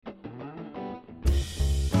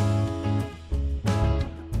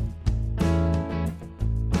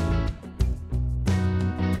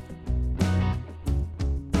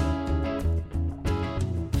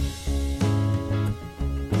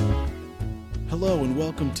Hello and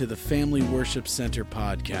welcome to the Family Worship Center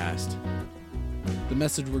podcast. The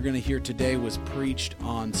message we're going to hear today was preached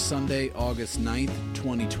on Sunday, August 9th,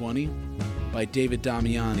 2020 by David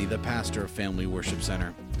Damiani, the pastor of Family Worship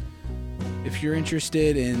Center. If you're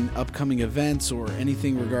interested in upcoming events or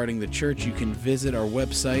anything regarding the church, you can visit our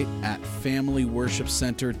website at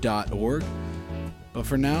familyworshipcenter.org. But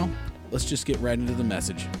for now, let's just get right into the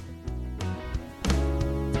message.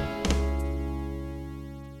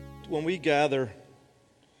 When we gather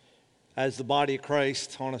as the body of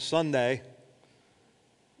Christ on a Sunday,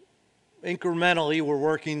 incrementally we're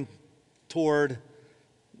working toward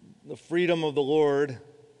the freedom of the Lord,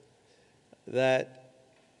 that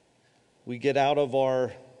we get out of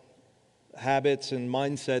our habits and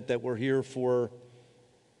mindset that we're here for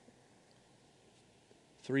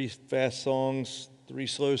 3 fast songs, 3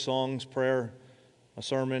 slow songs, prayer, a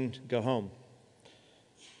sermon, go home.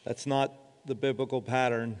 That's not the biblical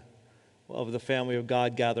pattern of the family of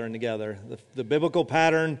God gathering together. The biblical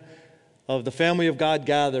pattern of the family of God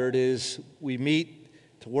gathered is we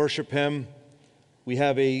meet to worship Him. We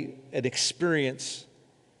have an experience,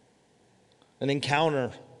 an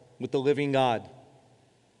encounter with the living God.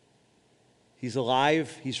 He's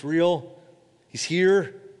alive. He's real. He's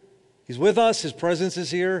here. He's with us. His presence is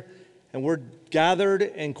here. And we're gathered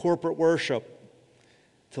in corporate worship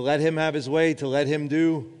to let Him have His way, to let Him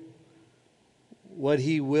do what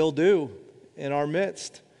He will do in our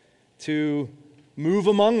midst, to move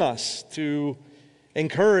among us, to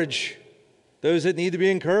encourage those that need to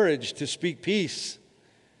be encouraged, to speak peace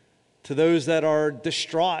to those that are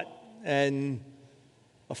distraught and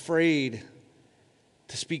afraid,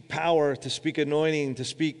 to speak power, to speak anointing, to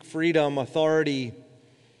speak freedom, authority,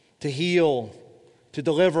 to heal, to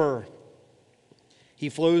deliver. He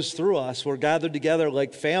flows through us. We're gathered together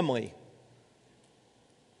like family.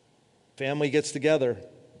 Family gets together.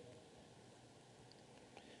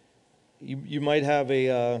 You might have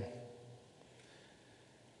a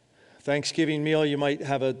Thanksgiving meal. You might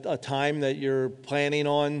have a time that you're planning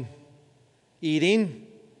on eating,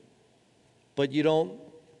 but you don't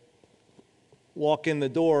walk in the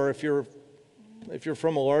door. If you're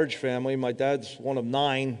from a large family, my dad's one of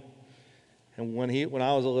 9, and when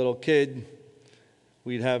I was a little kid,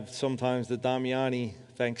 we'd have sometimes the Damiani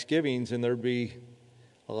Thanksgivings, and there'd be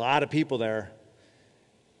a lot of people there.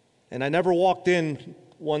 And I never walked in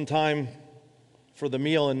one time for the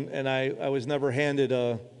meal, and I was never handed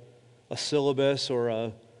a syllabus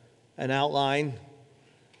or an outline.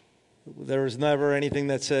 There was never anything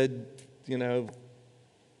that said, I don't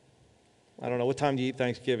know, what time do you eat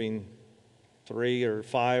Thanksgiving? 3 or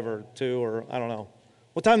 5 or 2 or I don't know.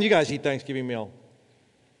 What time do you guys eat Thanksgiving meal?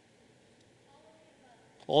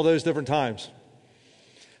 All those different times.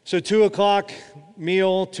 So 2 o'clock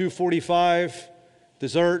meal, 2:45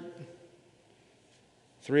 dessert,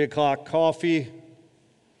 3 o'clock coffee,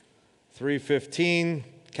 3:15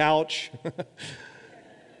 couch,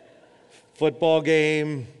 football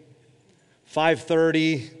game,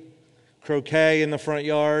 5:30 croquet in the front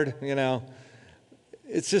yard.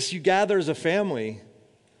 It's just you gather as a family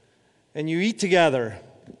and you eat together,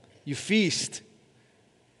 you feast.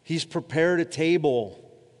 He's prepared a table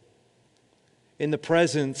in the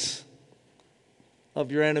presence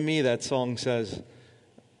of your enemy, that song says.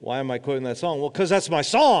 Why am I quoting that song? Well, because that's my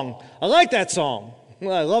song. I like that song.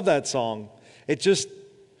 I love that song. It just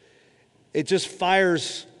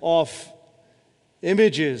fires off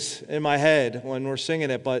images in my head when we're singing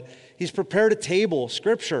it. But He's prepared a table,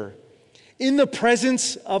 Scripture, in the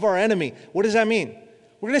presence of our enemy. What does that mean?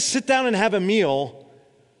 We're going to sit down and have a meal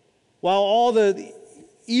while all the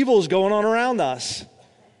evil's going on around us.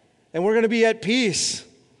 And we're going to be at peace.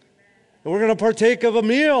 And we're going to partake of a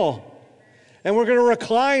meal. And we're going to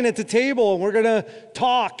recline at the table. And we're going to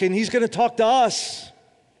talk. And He's going to talk to us.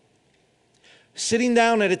 Sitting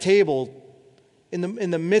down at a table in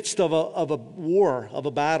the midst of a war, of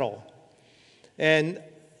a battle. And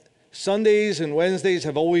Sundays and Wednesdays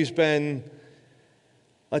have always been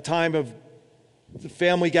a time of the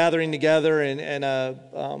family gathering together and a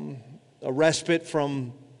respite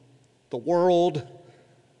from the world,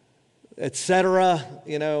 etc.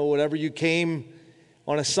 Whatever you came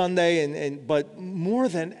on a Sunday, but more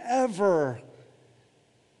than ever,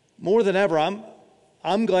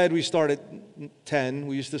 I'm glad we start at 10.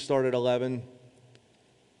 We used to start at 11.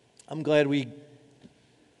 I'm glad we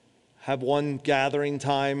have one gathering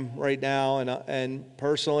time right now, and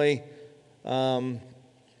personally, I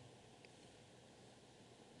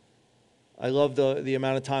love the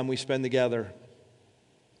amount of time we spend together.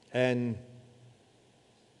 And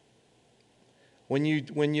when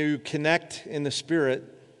you connect in the Spirit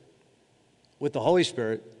with the Holy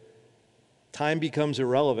Spirit, time becomes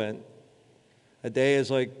irrelevant. A day is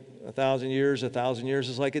like 1,000 years. 1,000 years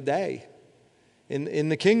is like a day in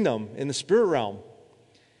the kingdom, in the spirit realm.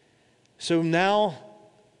 So now,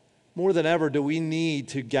 more than ever, do we need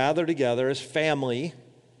to gather together as family,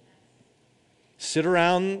 sit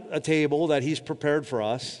around a table that He's prepared for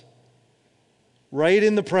us, right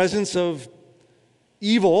in the presence of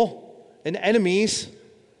evil and enemies,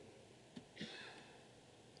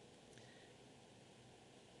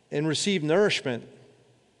 and receive nourishment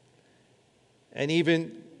and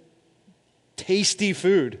even tasty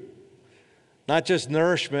food. Not just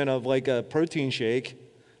nourishment of like a protein shake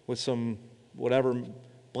with some whatever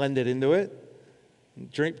blended into it.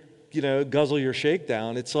 Drink, guzzle your shake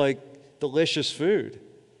down. It's like delicious food.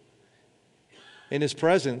 In His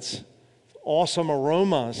presence, awesome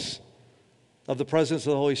aromas of the presence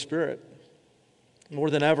of the Holy Spirit. More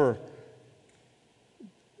than ever,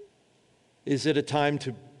 is it a time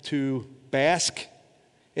to bask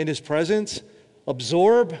in His presence,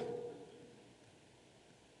 absorb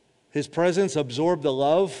His presence, absorb the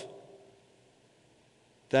love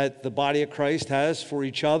that the body of Christ has for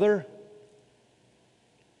each other,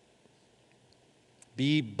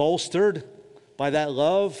 be bolstered by that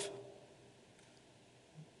love,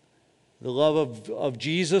 the love of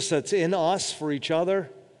Jesus that's in us for each other,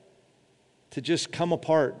 to just come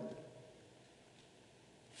apart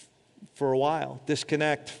for a while,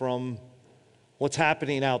 disconnect from what's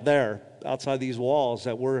happening out there, outside these walls,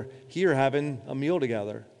 that we're here having a meal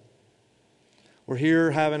together. We're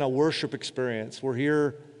here having a worship experience. We're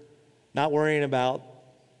here not worrying about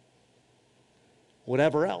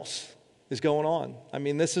whatever else is going on. I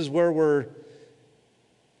mean, this is where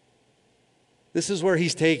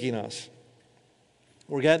He's taking us.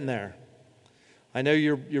 We're getting there. I know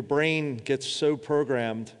your brain gets so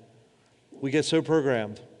programmed. We get so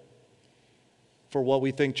programmed for what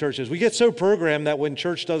we think church is. We get so programmed that when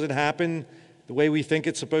church doesn't happen the way we think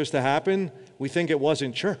it's supposed to happen, we think it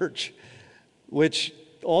wasn't church, which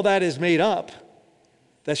all that is made up.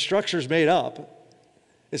 That structure's made up.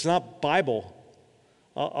 It's not Bible.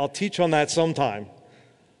 I'll teach on that sometime.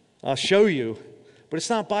 I'll show you. But it's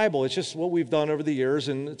not Bible. It's just what we've done over the years,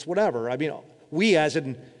 and it's whatever. I mean, we as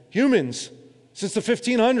in humans, since the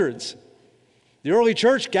 1500s, the early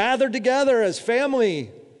church gathered together as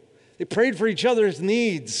family. They prayed for each other's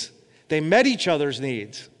needs. They met each other's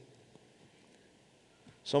needs.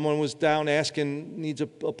 Someone was down asking, needs a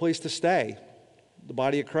place to stay. The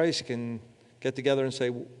body of Christ can get together and say,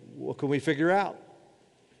 what can we figure out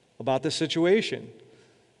about this situation?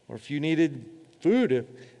 Or if you needed food,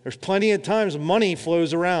 there's plenty of times money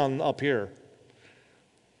flows around up here.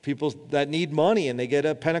 People that need money and they get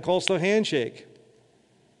a Pentecostal handshake.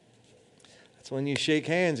 That's when you shake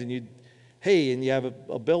hands and you have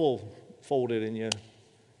a bill folded and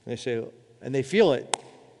they say, and they feel it.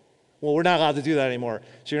 Well, we're not allowed to do that anymore,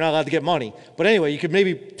 so you're not allowed to get money. But anyway, you could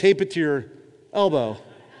maybe tape it to your elbow.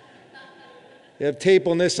 You have tape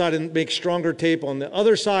on this side and make stronger tape on the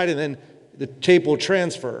other side, and then the tape will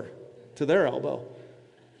transfer to their elbow.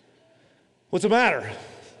 What's the matter?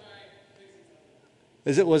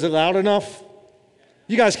 Was it loud enough?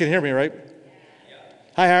 You guys can hear me, right?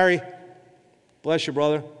 Hi, Harry. Bless you,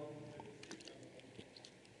 brother.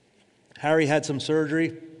 Harry had some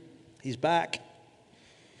surgery. He's back.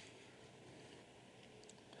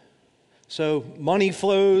 So money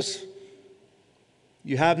flows.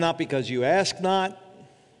 You have not because you ask not.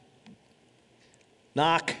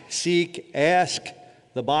 Knock, seek, ask.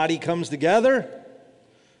 The body comes together.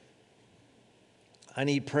 I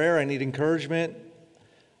need prayer. I need encouragement.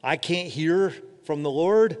 I can't hear from the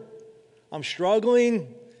Lord. I'm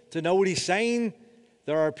struggling to know what He's saying.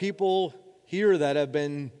 There are people here that have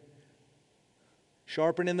been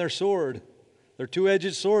sharpening their sword, their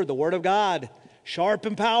two-edged sword, the Word of God, sharp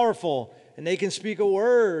and powerful, and they can speak a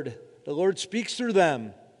word. The Lord speaks through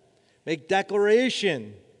them. Make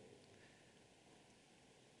declaration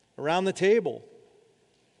around the table.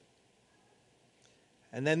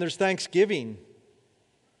 And then there's thanksgiving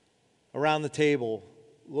around the table.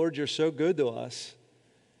 Lord, you're so good to us.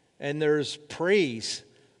 And there's praise.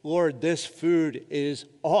 Lord, this food is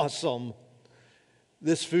awesome.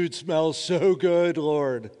 This food smells so good,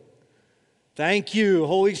 Lord. Thank you,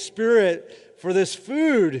 Holy Spirit, for this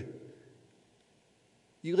food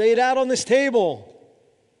you laid out on this table.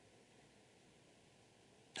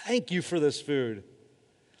 Thank you for this food.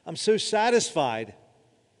 I'm so satisfied.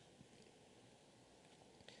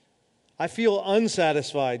 I feel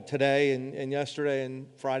unsatisfied today and yesterday and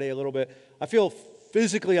Friday a little bit. I feel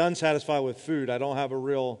physically unsatisfied with food. I don't have a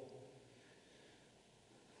real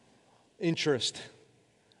interest.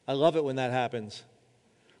 I love it when that happens.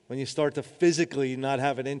 when you start to physically not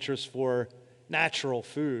have an interest for natural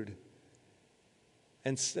food.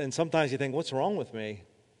 And sometimes you think, what's wrong with me?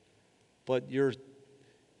 But your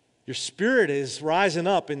spirit is rising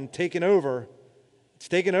up and taking over. It's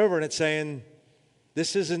taking over and it's saying,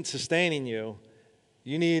 this isn't sustaining you.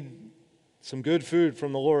 You need some good food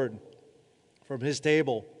from the Lord, from His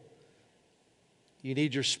table. You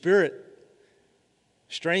need your spirit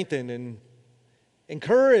strengthened and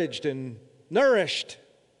encouraged and nourished.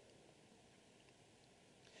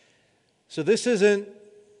 So this isn't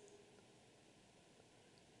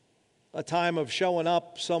a time of showing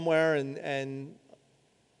up somewhere and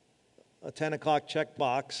a 10 o'clock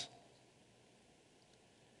checkbox.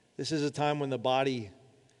 This is a time when the body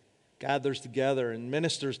gathers together and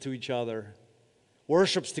ministers to each other,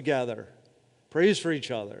 worships together, prays for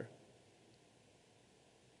each other.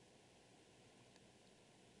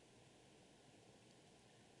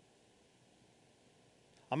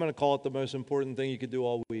 I'm going to call it the most important thing you could do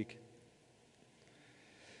all week.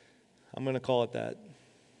 I'm going to call it that.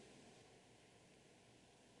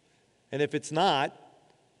 And if it's not,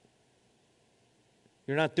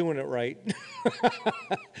 you're not doing it right.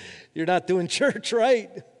 You're not doing church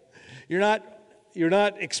right. You're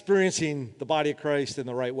not experiencing the body of Christ in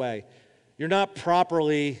the right way. You're not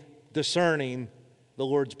properly discerning the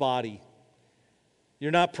Lord's body.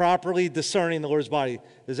 You're not properly discerning the Lord's body.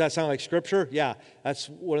 Does that sound like Scripture? Yeah, that's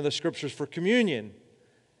one of the Scriptures for communion.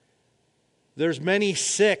 There's many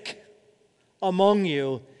sick among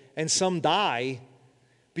you, and some die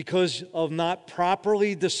because of not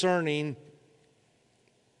properly discerning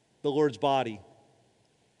the Lord's body.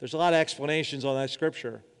 There's a lot of explanations on that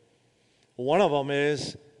Scripture. One of them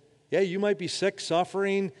is, yeah, you might be sick,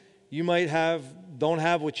 suffering. You might don't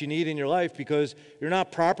have what you need in your life because you're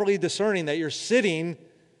not properly discerning that you're sitting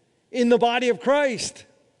in the body of Christ.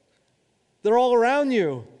 They're all around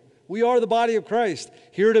you. We are the body of Christ,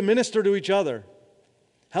 here to minister to each other,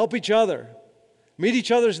 help each other, meet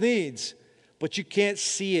each other's needs, but you can't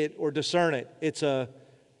see it or discern it. It's an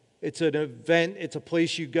event, it's a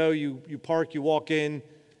place you go, you park, you walk in,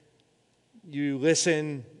 you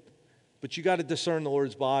listen, but you got to discern the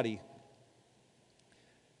Lord's body.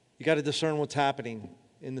 You got to discern what's happening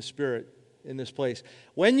in the Spirit in this place.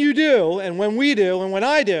 When you do, and when we do, and when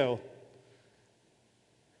I do,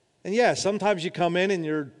 and yeah, sometimes you come in and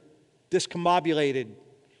you're discombobulated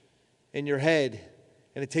in your head,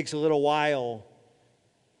 and it takes a little while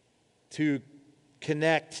to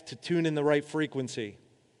connect, to tune in the right frequency.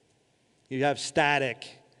 You have static,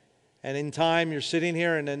 and in time you're sitting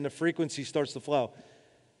here, and then the frequency starts to flow.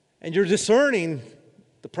 And you're discerning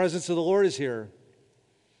the presence of the Lord is here.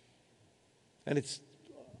 And it's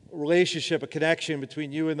a relationship, a connection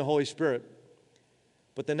between you and the Holy Spirit.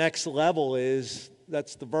 But the next level is,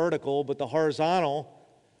 that's the vertical, but the horizontal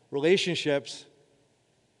relationships,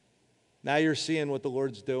 now you're seeing what the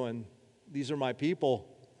Lord's doing. These are my people.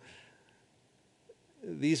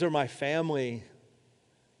 These are my family.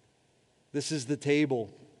 This is the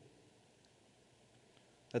table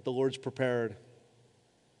that the Lord's prepared.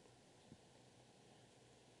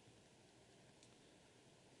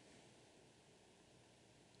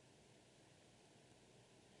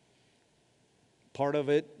 Part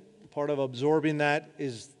of absorbing that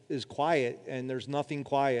is quiet, and there's nothing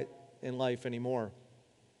quiet in life anymore.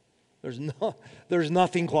 There's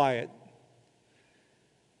nothing quiet.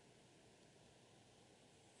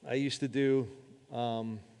 I used to do,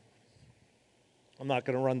 I'm not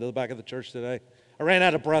going to run to the back of the church today. I ran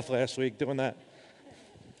out of breath last week doing that.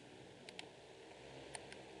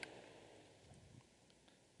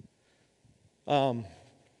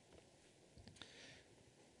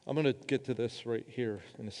 I'm going to get to this right here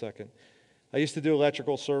in a second. I used to do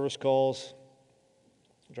electrical service calls,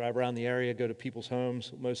 drive around the area, go to people's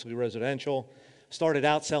homes, mostly residential. Started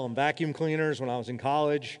out selling vacuum cleaners when I was in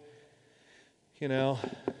college. You know,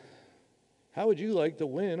 how would you like to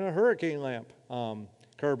win a hurricane lamp?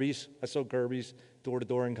 Kirby's. I sold Kirby's door to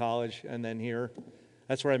door in college, and then here.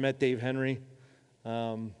 That's where I met Dave Henry.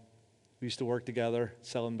 We used to work together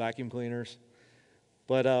selling vacuum cleaners.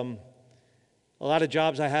 But a lot of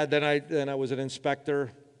jobs I had. Then I was an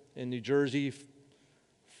inspector in New Jersey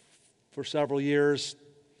for several years,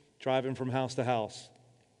 driving from house to house.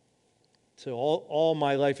 So all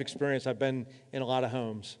my life experience, I've been in a lot of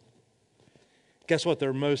homes. Guess what?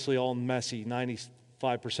 They're mostly all messy, 95%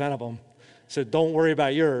 of them. So don't worry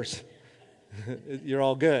about yours. You're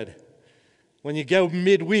all good. When you go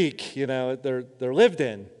midweek, you know, they're lived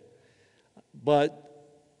in. But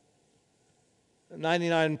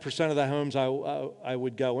 99% of the homes I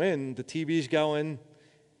would go in, the TV's going,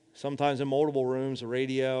 sometimes in multiple rooms, a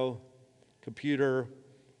radio, computer,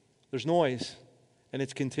 There's noise, and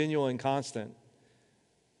it's continual and constant.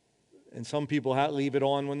 And some people leave it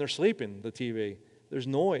on when they're sleeping, the TV. There's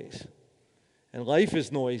noise. And life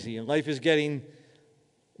is noisy, and life is getting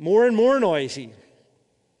more and more noisy.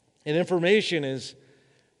 And information is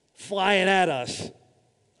flying at us.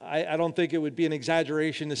 I don't think it would be an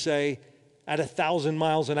exaggeration to say at 1,000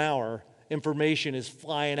 miles an hour, information is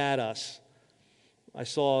flying at us. I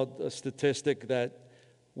saw a statistic that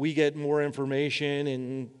we get more information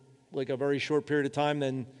in like a very short period of time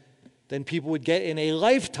than people would get in a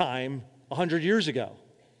lifetime 100 years ago.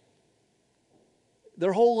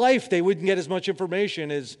 Their whole life, they wouldn't get as much information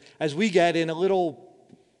as we get in a little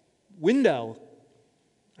window.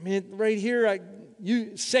 I mean, right here,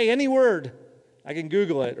 you say any word, I can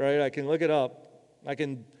Google it, right? I can look it up. I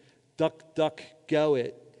can DuckDuckGo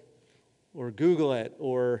it, or Google it,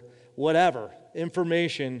 or whatever.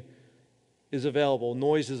 Information is available.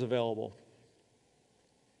 Noise is available.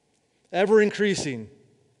 Ever increasing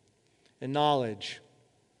in knowledge,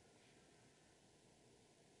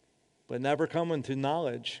 but never coming to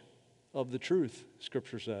knowledge of the truth,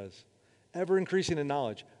 Scripture says. Ever increasing in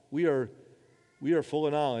knowledge. We are full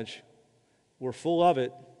of knowledge. We're full of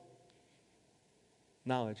it.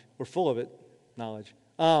 Knowledge. We're full of it. Knowledge.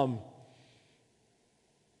 But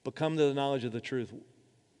come to the knowledge of the truth.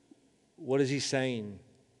 What is he saying?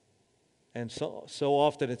 And so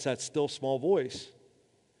often it's that still small voice.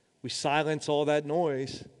 We silence all that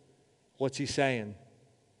noise. What's he saying?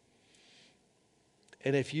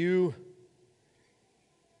 And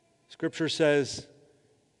Scripture says,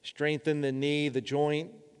 strengthen the knee, the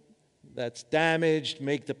joint that's damaged,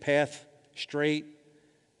 make the path straight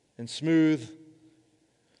and smooth.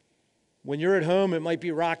 When you're at home, it might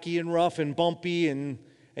be rocky and rough and bumpy, and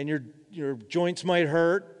your joints might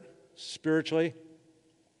hurt spiritually.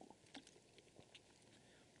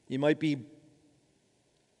 You might be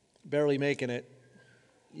barely making it.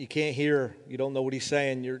 You can't hear. You don't know what he's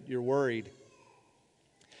saying. You're worried.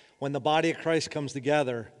 When the body of Christ comes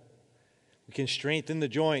together, we can strengthen the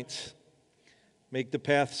joints, make the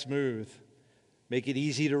path smooth, make it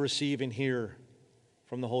easy to receive and hear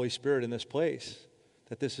from the Holy Spirit in this place.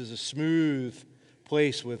 That this is a smooth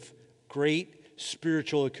place with great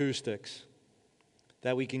spiritual acoustics,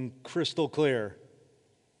 that we can crystal clear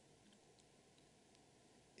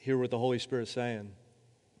hear what the Holy Spirit's saying.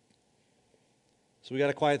 So we got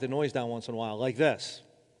to quiet the noise down once in a while, like this.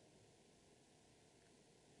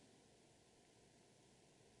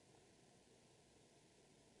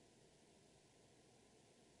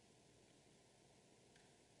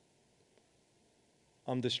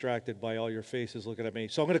 I'm distracted by all your faces looking at me,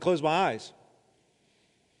 so I'm going to close my eyes.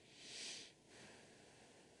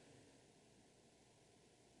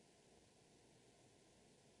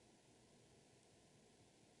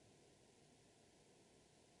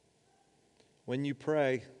 When you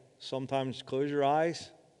pray, sometimes close your eyes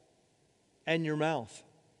and your mouth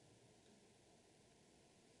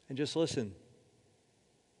and just listen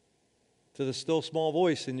to the still small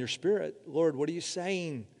voice in your spirit. Lord, what are you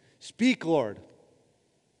saying? Speak, Lord.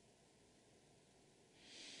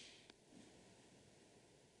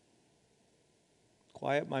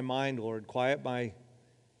 Quiet my mind, Lord. Quiet my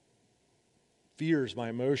fears, my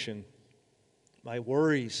emotion, my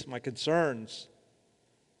worries, my concerns,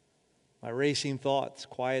 my racing thoughts.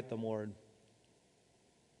 Quiet them, Lord.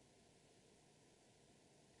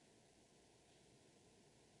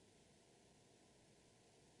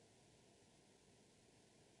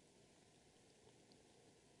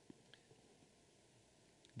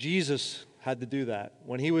 Jesus had to do that.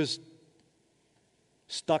 When he was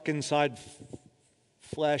stuck inside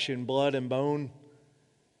flesh and blood and bone,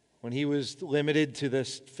 when he was limited to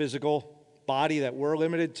this physical body that we're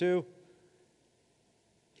limited to,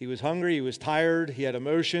 he was hungry, he was tired, he had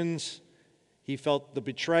emotions, he felt the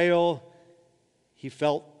betrayal, he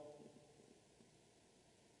felt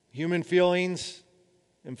human feelings.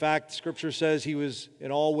 In fact, Scripture says he was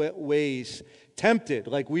in all ways tempted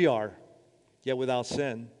like we are, yet without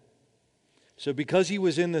sin. So because he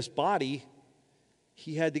was in this body,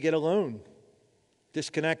 he had to get alone,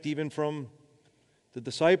 disconnect even from the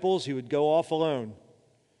disciples. He would go off alone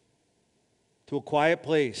to a quiet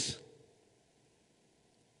place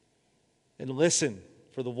and listen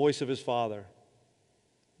for the voice of his Father.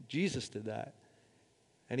 Jesus did that.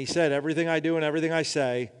 And he said, everything I do and everything I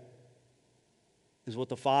say is what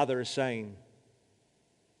the Father is saying.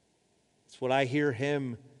 It's what I hear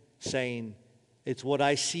him saying. It's what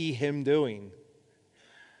I see him doing.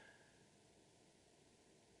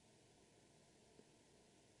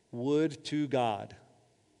 Would to God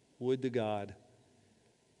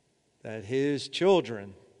that his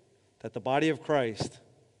children, that the body of Christ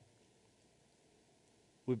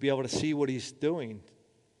we'd be able to see what he's doing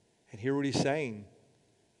and hear what he's saying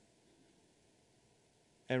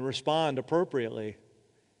and respond appropriately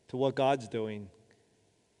to what God's doing.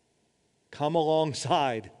 Come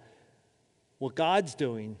alongside what God's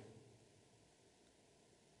doing.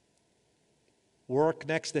 Work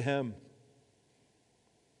next to him.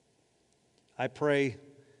 I pray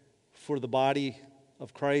for the body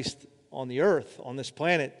of Christ on the earth, on this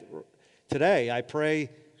planet today. I pray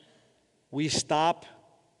we stop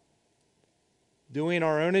doing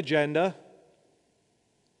our own agenda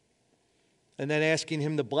and then asking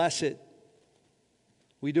him to bless it.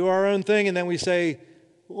 We do our own thing and then we say,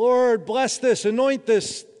 Lord, bless this, anoint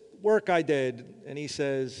this work I did. And he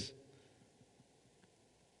says,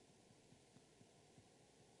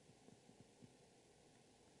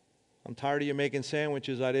 I'm tired of you making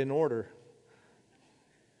sandwiches I didn't order.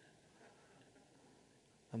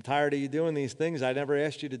 I'm tired of you doing these things I never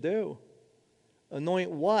asked you to do.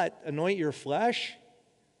 Anoint what? Anoint your flesh?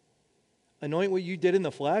 Anoint what you did in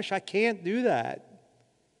the flesh? I can't do that.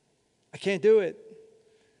 I can't do it.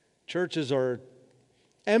 Churches are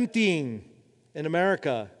emptying in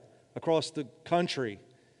America, across the country.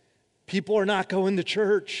 People are not going to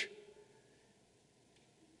church.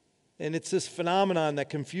 And it's this phenomenon that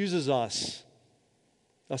confuses us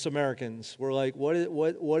Americans. We're like,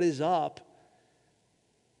 what is up?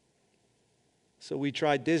 So we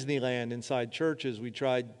tried Disneyland inside churches. We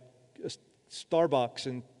tried Starbucks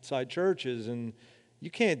inside churches. And you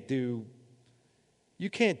can't do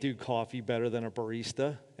coffee better than a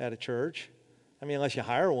barista at a church. I mean, unless you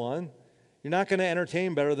hire one. You're not going to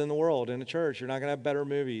entertain better than the world in a church. You're not going to have better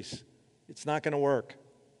movies. It's not going to work.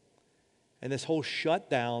 And this whole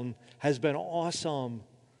shutdown has been awesome.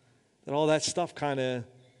 That all that stuff kind of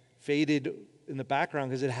faded in the background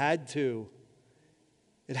because it had to.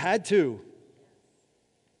 It had to.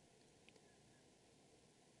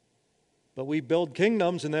 But we build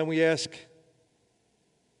kingdoms and then we ask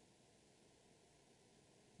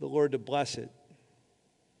the Lord to bless it.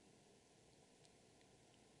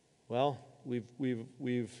 Well,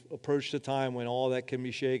 we've approached a time when all that can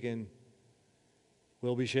be shaken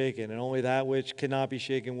will be shaken, and only that which cannot be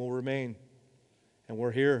shaken will remain. And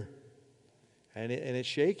we're here, and it's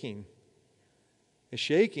shaking. It's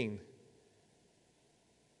shaking,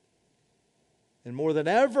 and more than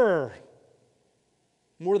ever,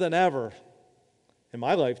 in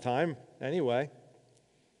my lifetime, anyway.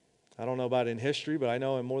 I don't know about in history, but I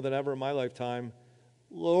know more than ever in my lifetime.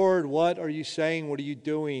 Lord, what are you saying? What are you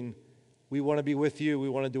doing? We want to be with you. We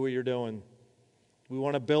want to do what you're doing. We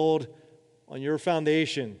want to build on your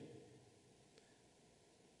foundation.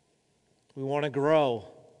 We want to grow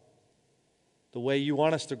the way you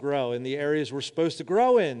want us to grow in the areas we're supposed to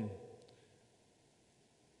grow in.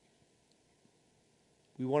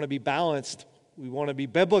 We want to be balanced. We want to be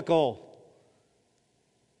biblical.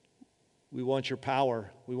 We want your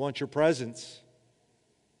power. We want your presence.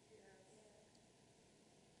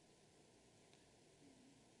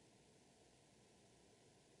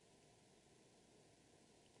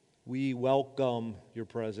 We welcome your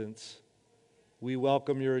presence. We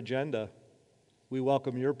welcome your agenda. We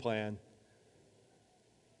welcome your plan.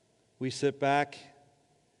 We sit back,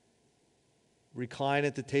 recline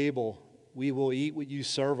at the table. We will eat what you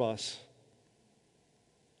serve us.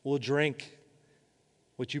 We'll drink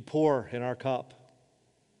what you pour in our cup.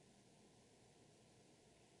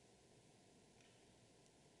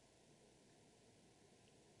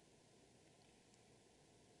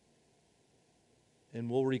 And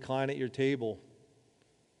we'll recline at your table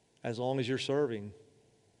as long as you're serving.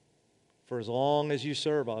 For as long as you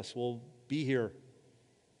serve us, we'll be here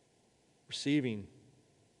receiving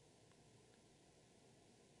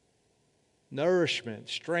nourishment,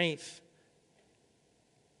 strength,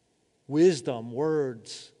 wisdom,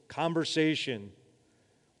 words, conversation.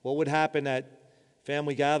 What would happen at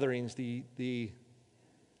family gatherings? The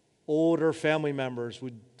older family members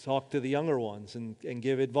would talk to the younger ones and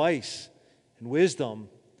give advice and wisdom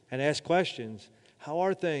and ask questions. How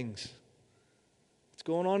are things? What's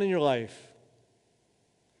going on in your life?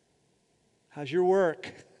 How's your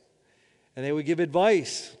work? And they would give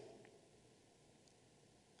advice.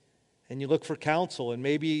 And you look for counsel, and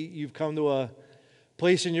maybe you've come to a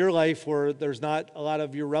place in your life where there's not a lot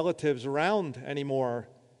of your relatives around anymore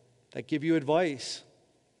that give you advice.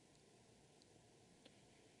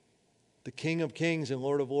 The King of Kings and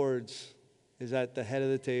Lord of Lords is at the head of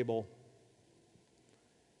the table.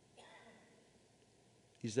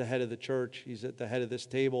 He's the head of the church. He's at the head of this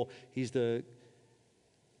table. He's the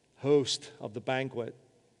host of the banquet.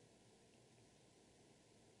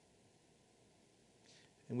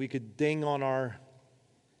 And we could ding on our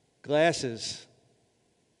glasses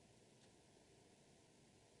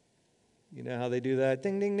You know how they do that?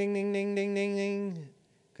 Ding, ding, ding, ding, ding, ding, ding, ding.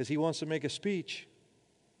 Because he wants to make a speech.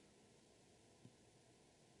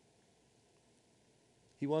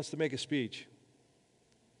 He wants to make a speech.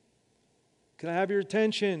 Can I have your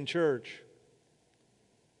attention, church?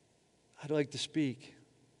 I'd like to speak.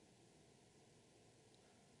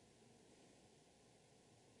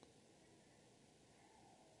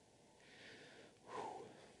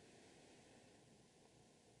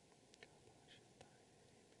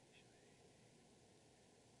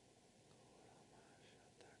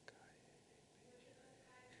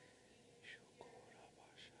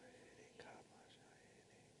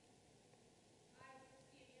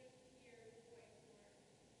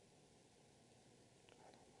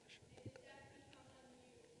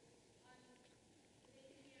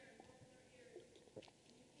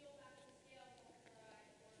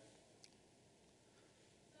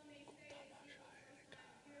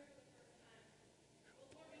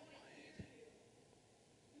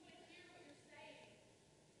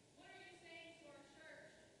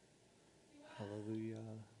 Hallelujah.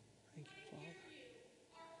 Thank you, Father.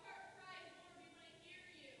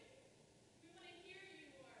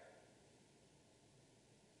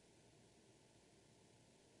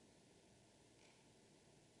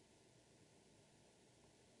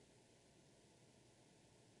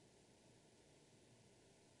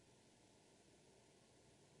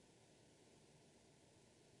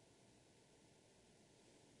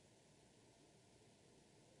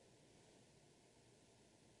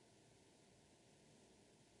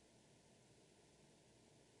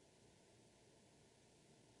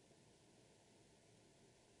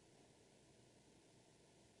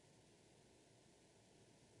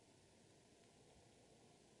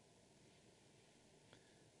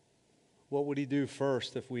 What would he do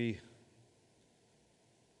first if we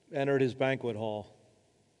entered his banquet hall?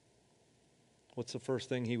 What's the first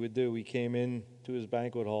thing he would do? We came in to his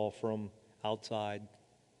banquet hall from outside.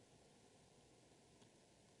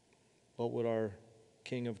 What would our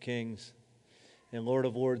King of Kings and Lord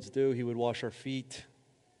of Lords do? He would wash our feet.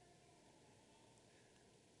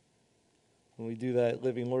 When we do that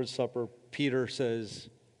living Lord's Supper, Peter says,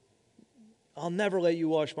 I'll never let you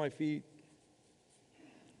wash my feet.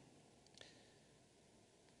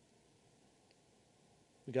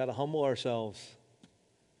 We got to humble ourselves.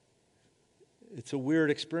 It's a weird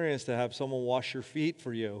experience to have someone wash your feet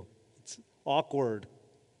for you. It's awkward.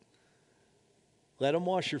 Let them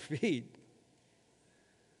wash your feet.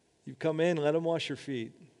 You come in, let them wash your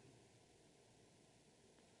feet.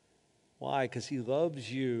 Why? Because he loves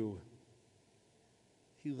you.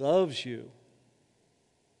 He loves you.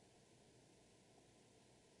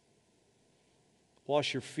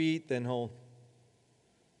 Wash your feet, then he'll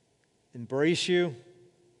embrace you.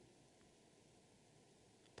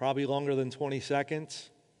 Probably longer than 20 seconds.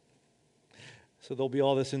 So there'll be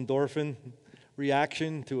all this endorphin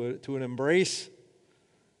reaction to an embrace,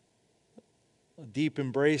 a deep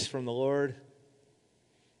embrace from the Lord.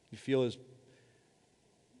 You feel his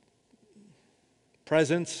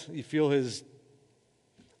presence. You feel his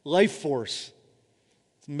life force.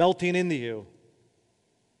 It's melting into you.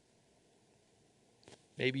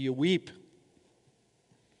 Maybe you weep.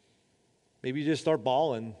 Maybe you just start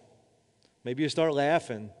bawling. Maybe you start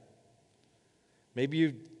laughing.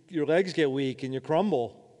 Maybe your legs get weak and you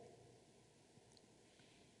crumble.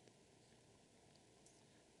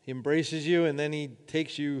 He embraces you and then he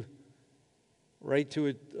takes you right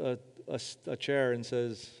to a chair and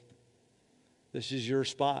says, this is your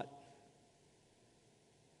spot.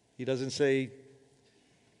 He doesn't say,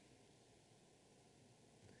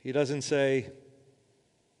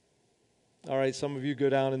 all right, some of you go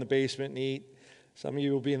down in the basement and eat. Some of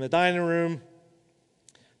you will be in the dining room.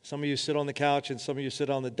 Some of you sit on the couch, and some of you sit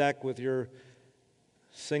on the deck with your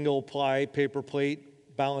single-ply paper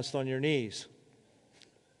plate balanced on your knees.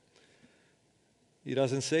 He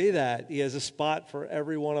doesn't say that. He has a spot for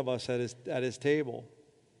every one of us at his table.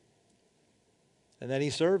 And then he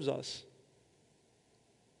serves us.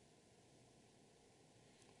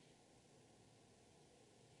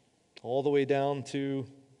 All the way down to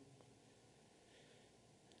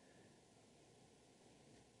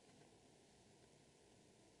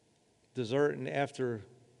dessert and after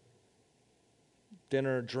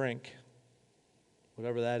dinner drink,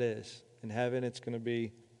 whatever that is. In heaven, it's going to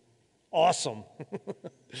be awesome.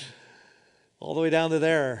 All the way down to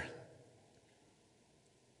there.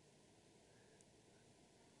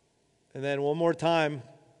 And then one more time,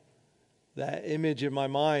 that image in my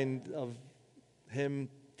mind of him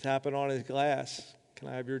tapping on his glass. Can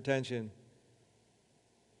I have your attention?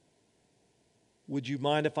 Would you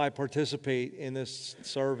mind if I participate in this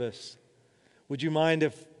service? Would you mind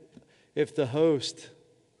if the host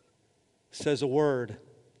says a word.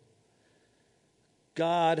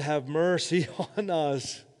 God, have mercy on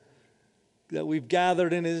us that we've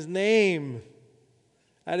gathered in His name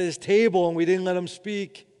at His table and we didn't let Him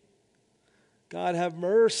speak. God, have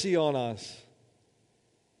mercy on us.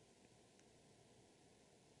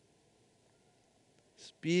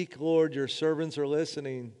 Speak, Lord, your servants are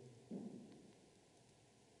listening.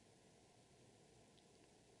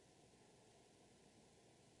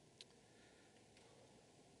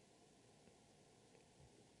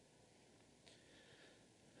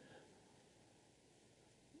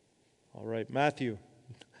 All right, Matthew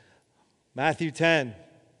 10.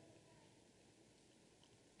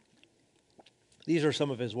 These are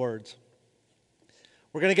some of his words.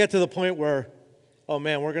 We're going to get to the point where, oh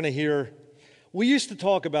man, we're going to hear. We used to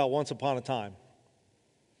talk about once upon a time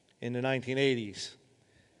in the 1980s.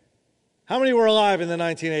 How many were alive in the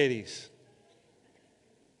 1980s?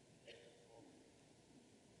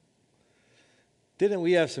 Didn't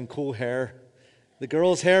we have some cool hair? The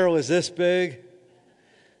girl's hair was this big.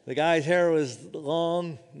 The guy's hair was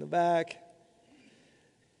long in the back.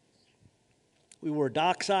 We wore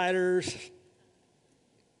docksiders.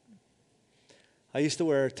 I used to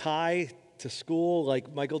wear a tie to school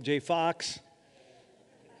like Michael J. Fox.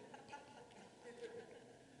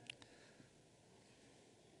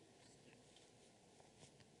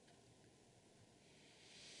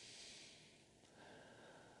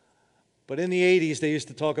 But in the 80s, they used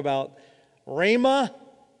to talk about Rhema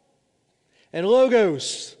and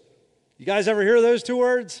Logos. You guys ever hear those two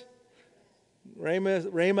words?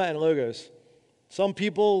 Rhema and Logos. Some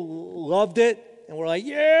people loved it and were like,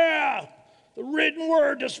 yeah, the written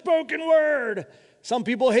word, the spoken word. Some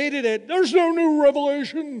people hated it. There's no new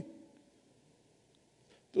revelation.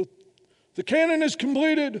 The canon is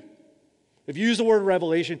completed. If you use the word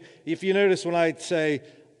revelation, if you notice when I say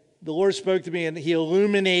the Lord spoke to me and He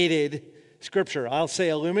illuminated Scripture, I'll say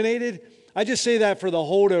illuminated. I just say that for the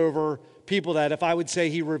holdover people that if I would say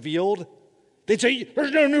He revealed, they'd say,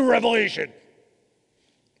 there's no new revelation.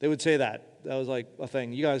 They would say that. That was like a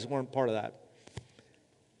thing. You guys weren't part of that.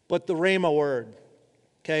 But the Rhema word,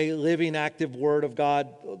 okay, living, active word of God.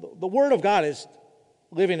 The word of God is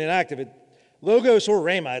living and active. Logos or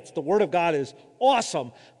Rhema, it's the word of God is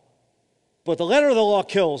awesome. But the letter of the law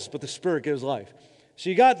kills, but the Spirit gives life. So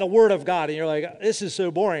you got the word of God, and you're like, this is so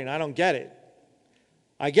boring. I don't get it.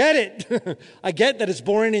 I get it. I get that it's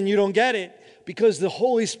boring and you don't get it because the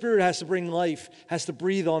Holy Spirit has to bring life, has to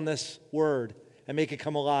breathe on this word and make it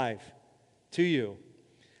come alive to you.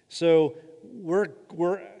 So we're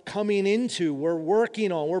coming into, we're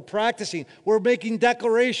working on, we're practicing, we're making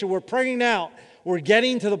declaration, we're praying out. We're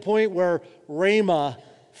getting to the point where Rhema,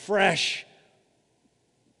 fresh,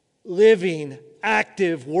 living,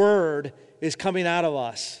 active word is coming out of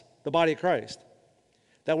us, the body of Christ.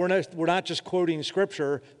 That we're not just quoting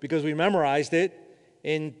Scripture because we memorized it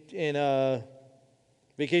in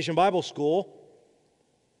Vacation Bible School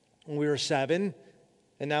when we were 7,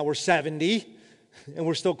 and now we're 70, and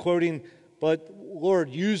we're still quoting. But Lord,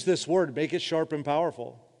 use this word, make it sharp and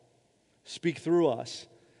powerful. Speak through us.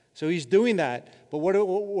 So He's doing that. But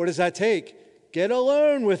what does that take? Get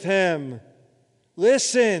alone with Him.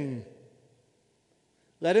 Listen.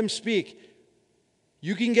 Let Him speak.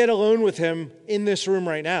 You can get alone with Him in this room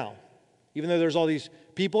right now. Even though there's all these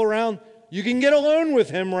people around, you can get alone with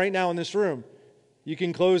Him right now in this room. You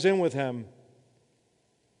can close in with Him.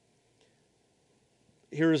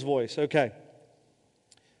 Hear His voice. Okay.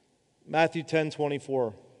 Matthew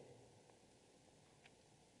 10:24.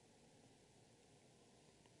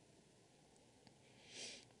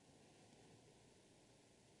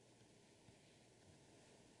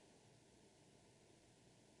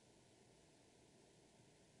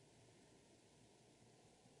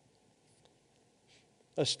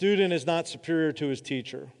 A student is not superior to his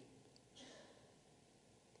teacher,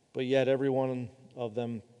 but yet every one of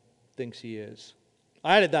them thinks he is.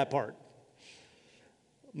 I added that part.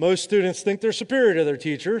 Most students think they're superior to their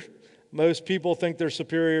teacher. Most people think they're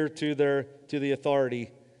superior to the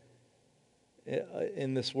authority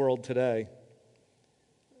in this world today.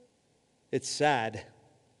 It's sad.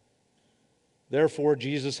 Therefore,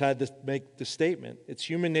 Jesus had to make the statement. It's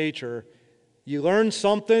human nature. You learn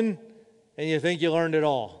something and you think you learned it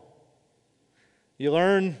all. You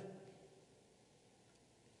learn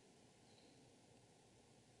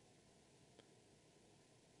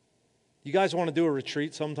you guys want to do a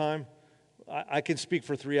retreat sometime? I can speak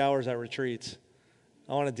for 3 hours at retreats.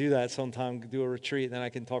 I want to do that sometime, do a retreat, and then I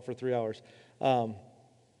can talk for 3 hours.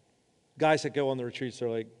 Guys that go on the retreats, they're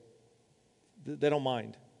like, they don't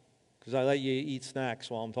mind because I let you eat snacks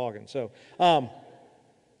while I'm talking. So,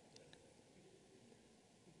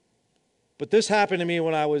 But this happened to me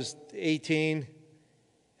when I was 18,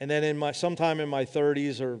 and then sometime in my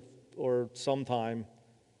 30s or sometime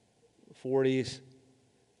 40s,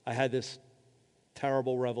 I had this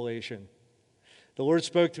terrible revelation. The Lord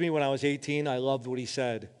spoke to me when I was 18. I loved what he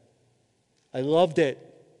said. I loved it.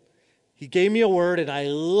 He gave me a word, and I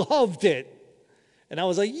loved it. And I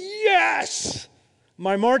was like, yes!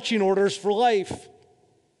 My marching orders for life.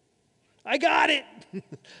 I got it.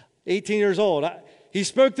 18 years old. He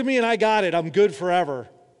spoke to me, and I got it. I'm good forever.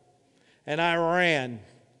 And I ran.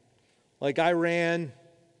 Like I ran.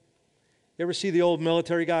 You ever see the old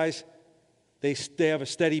military guys? They have a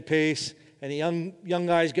steady pace, and the young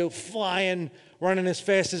guys go flying, running as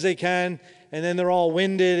fast as they can, and then they're all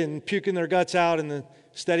winded and puking their guts out, and the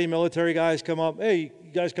steady military guys come up. Hey,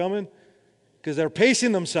 you guys coming? Because they're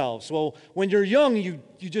pacing themselves. Well, when you're young, you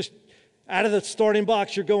just, out of the starting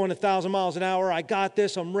blocks, you're going 1,000 miles an hour. I got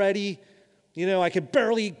this. I'm ready. You know, I can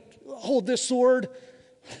barely hold this sword.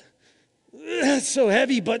 It's so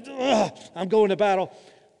heavy, but I'm going to battle.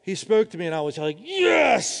 He spoke to me, and I was like,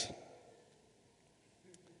 yes!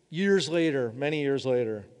 Years later, many years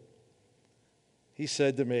later, he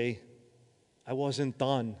said to me, I wasn't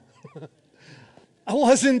done. I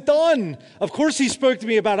wasn't done. Of course, he spoke to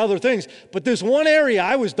me about other things, but this one area,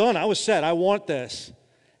 I was done. I was set. I want this.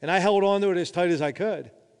 And I held on to it as tight as I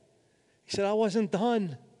could. He said, I wasn't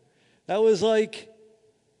done. That was like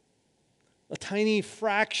a tiny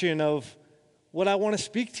fraction of what I want to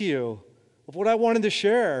speak to you, of what I wanted to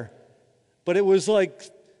share. But it was like,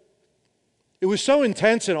 it was so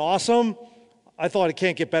intense and awesome, I thought it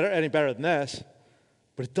can't get any better than this.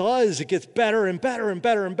 But it does. It gets better and better and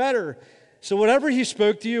better and better. So whatever he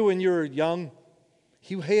spoke to you when you were young,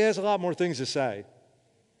 he has a lot more things to say.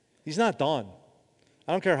 He's not done.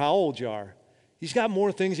 I don't care how old you are. He's got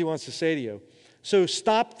more things he wants to say to you. So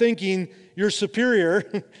stop thinking you're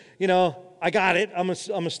superior. You know, I got it. I'm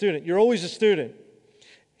a student. You're always a student.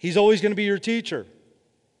 He's always going to be your teacher.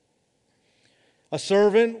 A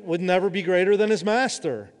servant would never be greater than his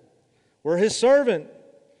master. We're his servant.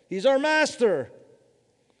 He's our master.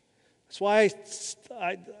 That's why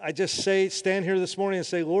I just stand here this morning and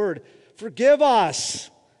say, Lord, forgive us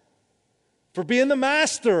for being the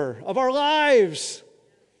master of our lives.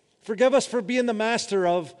 Forgive us for being the master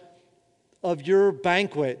of your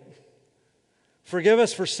banquet. Forgive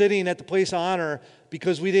us for sitting at the place of honor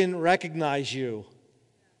because we didn't recognize you.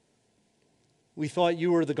 We thought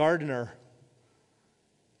you were the gardener.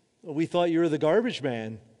 We thought you were the garbage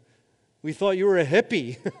man. We thought you were a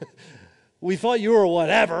hippie. We thought you were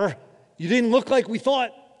whatever. You didn't look like we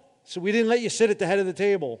thought, so we didn't let you sit at the head of the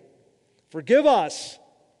table. Forgive us.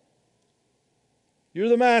 You're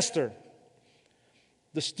the master.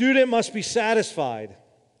 The student must be satisfied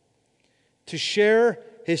to share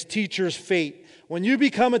his teacher's fate. When you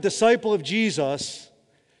become a disciple of Jesus,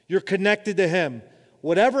 you're connected to him.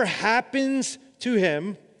 Whatever happens to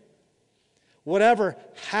him, whatever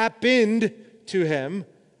happened to him,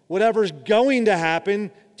 whatever's going to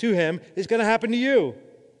happen to him is going to happen to you.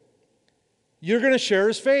 You're going to share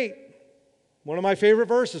his fate. One of my favorite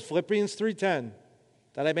verses, Philippians 3:10.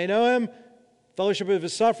 That I may know him, fellowship of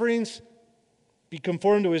his sufferings, be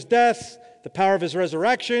conformed to his death, the power of his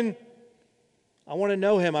resurrection. I want to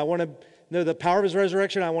know him. I want to know the power of his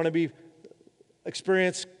resurrection. I want to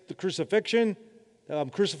experience the crucifixion. I'm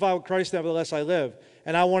crucified with Christ, nevertheless I live.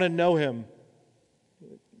 And I want to know him.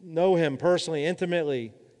 Know him personally,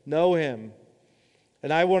 intimately. Know him.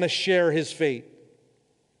 And I want to share his fate.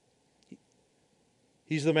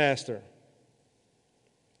 He's the master.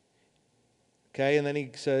 Okay, and then he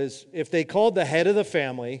says, if they called the head of the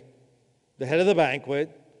family, the head of the banquet,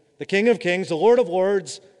 the King of Kings, the Lord of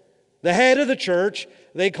Lords, the head of the church,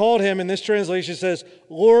 they called him, in this translation says,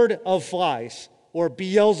 Lord of Flies, or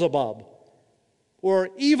Beelzebub, or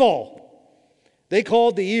evil. They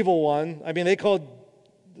called the evil one, they called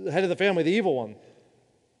the head of the family the evil one.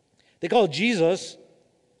 They called Jesus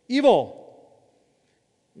evil.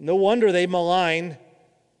 No wonder they malign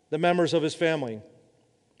the members of his family.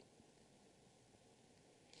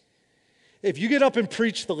 If you get up and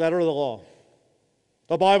preach the letter of the law,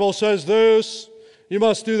 the Bible says this, you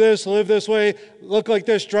must do this, live this way, look like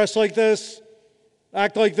this, dress like this,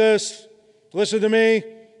 act like this, listen to me,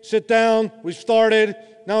 sit down, we've started,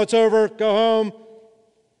 now it's over, go home.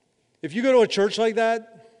 If you go to a church like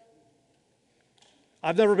that,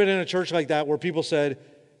 I've never been in a church like that where people said,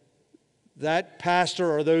 that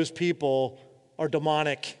pastor or those people are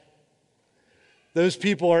demonic. Those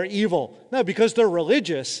people are evil. No, because they're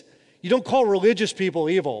religious. You don't call religious people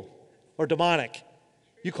evil or demonic.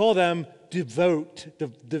 You call them devout.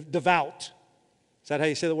 Is that how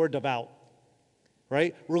you say the word devout?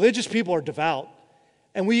 right? Religious people are devout.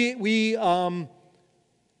 And we honor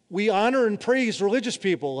and praise religious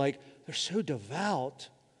people like, they're so devout.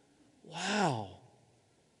 Wow.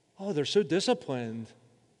 Oh, they're so disciplined.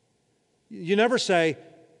 You never say,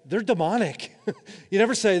 they're demonic. You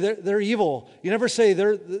never say they're evil. You never say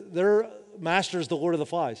their master is the Lord of the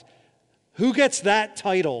Flies. Who gets that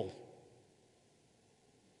title?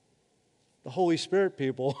 The Holy Spirit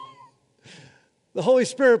people. The Holy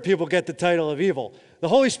Spirit people get the title of evil. The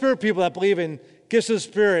Holy Spirit people that believe in gifts of the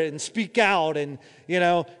Spirit and speak out and,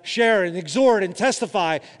 share and exhort and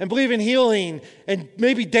testify and believe in healing and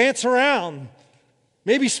maybe dance around,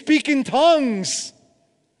 maybe speak in tongues.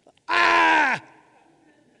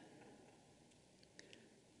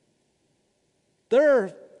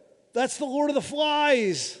 That's the Lord of the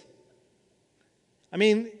Flies. I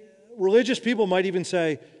mean, religious people might even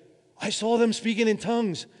say, I saw them speaking in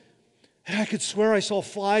tongues, and I could swear I saw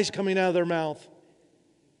flies coming out of their mouth.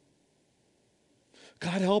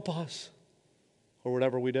 God help us. Or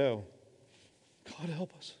whatever we do. God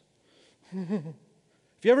help us. Have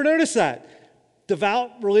you ever noticed that?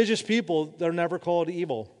 Devout religious people, they're never called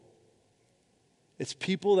evil. It's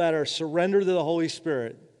people that are surrendered to the Holy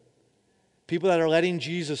Spirit. People that are letting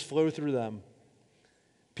Jesus flow through them.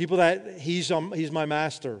 People that he's my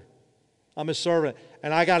master. I'm his servant.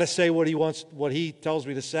 And I got to say what he tells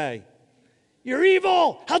me to say. You're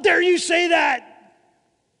evil! How dare you say that?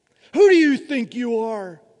 Who do you think you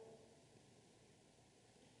are?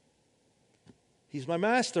 He's my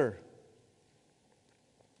master.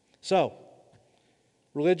 So,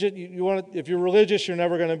 religion, if you're religious, you're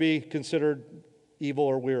never going to be considered evil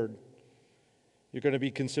or weird. You're going to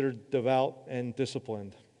be considered devout and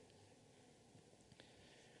disciplined.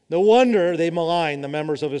 No wonder they malign the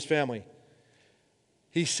members of his family.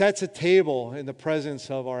 He sets a table in the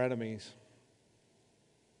presence of our enemies.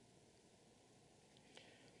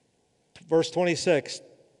 Verse 26,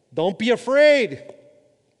 don't be afraid.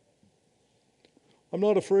 I'm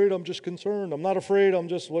not afraid, I'm just concerned. I'm not afraid, I'm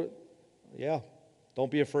just what? Yeah, don't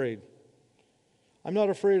be afraid. I'm not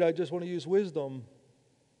afraid, I just want to use wisdom.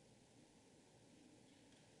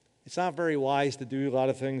 It's not very wise to do a lot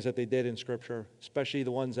of things that they did in Scripture, especially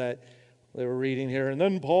the ones that they were reading here. And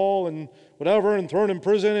then Paul and whatever, and thrown in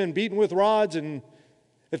prison and beaten with rods. And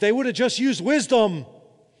if they would have just used wisdom,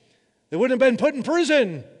 they wouldn't have been put in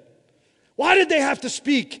prison. Why did they have to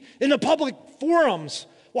speak in the public forums?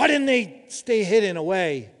 Why didn't they stay hidden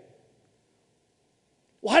away?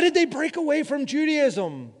 Why did they break away from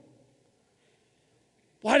Judaism?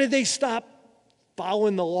 Why did they stop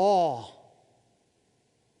following the law?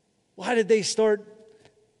 Why did they start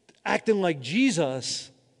acting like Jesus?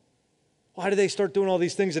 Why did they start doing all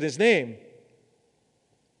these things in his name?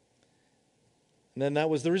 And then that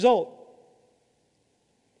was the result.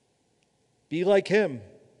 Be like him.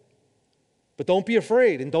 But don't be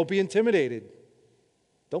afraid and don't be intimidated.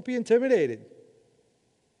 Don't be intimidated.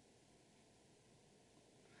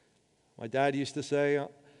 My dad used to say,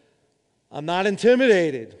 I'm not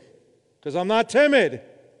intimidated because I'm not timid.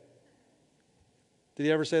 Did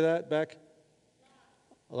he ever say that, Beck?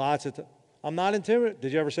 Lots of times. I'm not intimidated.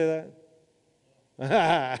 Did you ever say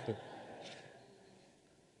that?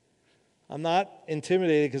 I'm not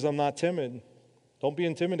intimidated because I'm not timid. Don't be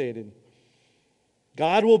intimidated.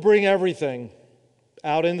 God will bring everything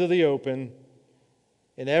out into the open,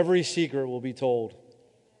 and every secret will be told.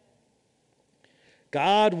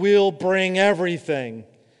 God will bring everything.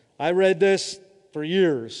 I read this for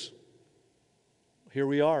years. Here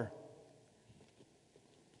we are.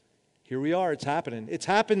 Here we are. It's happening. It's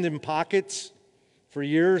happened in pockets for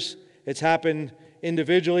years. It's happened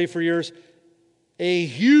individually for years. A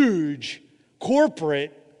huge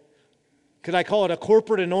corporate, could I call it a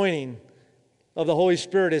corporate anointing of the Holy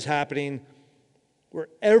Spirit is happening where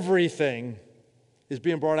everything is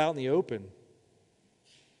being brought out in the open.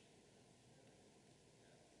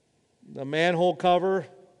 The manhole cover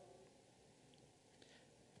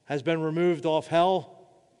has been removed off hell,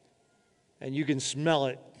 and you can smell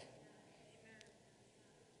it.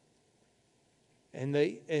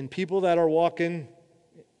 And people that are walking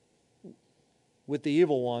with the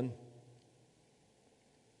evil one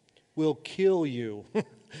will kill you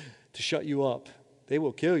to shut you up. They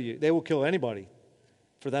will kill you. They will kill anybody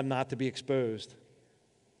for them not to be exposed.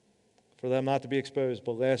 For them not to be exposed.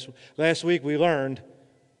 But last week we learned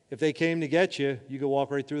if they came to get you, you could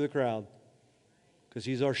walk right through the crowd because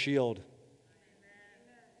he's our shield.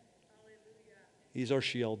 He's our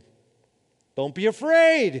shield. Don't be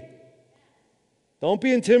afraid. Don't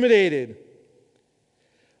be intimidated.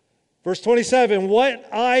 Verse 27, what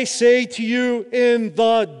I say to you in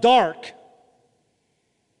the dark,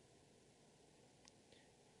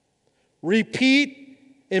 Repeat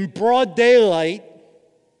in broad daylight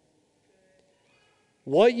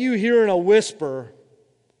what you hear in a whisper.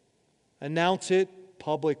 Announce it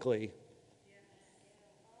publicly.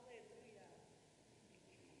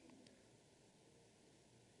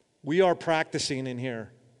 We are practicing in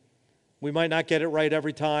here. We might not get it right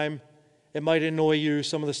every time. It might annoy you,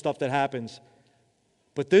 some of the stuff that happens.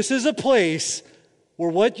 But this is a place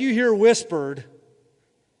where what you hear whispered,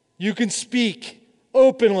 you can speak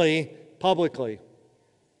openly, publicly.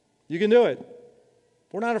 You can do it.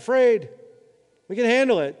 We're not afraid. We can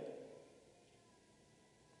handle it.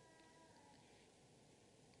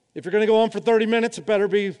 If you're going to go on for 30 minutes, it better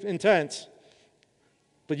be intense.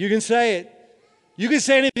 But you can say it. You can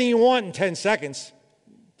say anything you want in 10 seconds,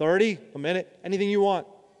 30, a minute, anything you want.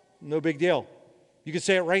 No big deal. You can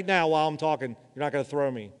say it right now while I'm talking. You're not going to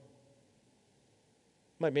throw me.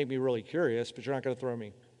 Might make me really curious, but you're not going to throw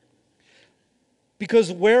me.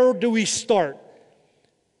 Because where do we start?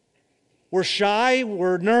 We're shy,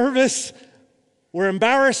 we're nervous, we're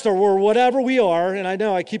embarrassed, or we're whatever we are. And I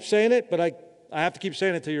know I keep saying it, but I have to keep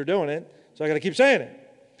saying it till you're doing it. So I got to keep saying it.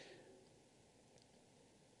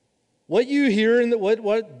 What you hear and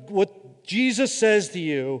what Jesus says to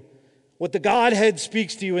you, what the Godhead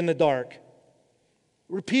speaks to you in the dark,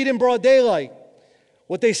 repeat in broad daylight.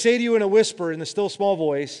 What they say to you in a whisper in the still small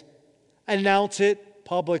voice, announce it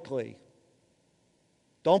publicly.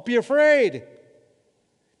 Don't be afraid.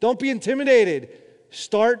 Don't be intimidated.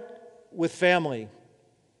 Start with family,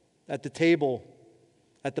 at the table,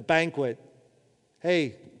 at the banquet.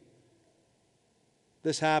 Hey,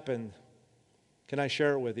 this happened. Can I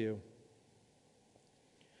share it with you?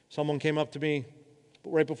 Someone came up to me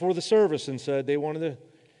right before the service and said they wanted to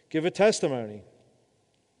give a testimony.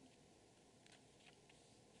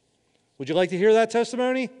 Would you like to hear that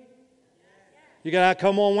testimony? You got to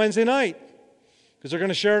come on Wednesday night because they're going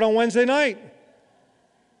to share it on Wednesday night.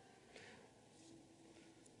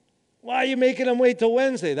 Why are you making them wait till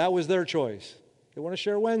Wednesday? That was their choice. They want to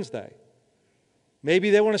share Wednesday. Maybe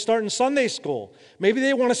they want to start in Sunday school. Maybe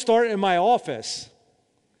they want to start in my office.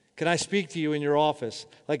 Can I speak to you in your office?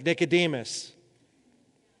 Like Nicodemus.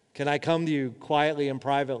 Can I come to you quietly and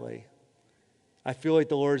privately? I feel like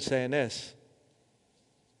the Lord's saying this.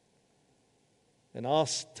 And I'll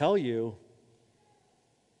tell you,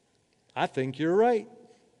 I think you're right.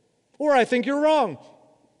 Or I think you're wrong.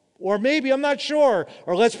 Or maybe I'm not sure.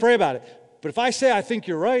 Or let's pray about it. But if I say I think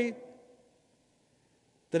you're right,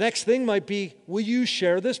 the next thing might be, will you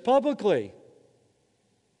share this publicly?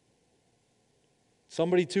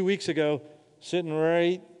 Somebody 2 weeks ago, sitting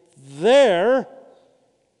right there,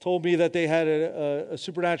 told me that they had a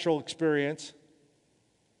supernatural experience.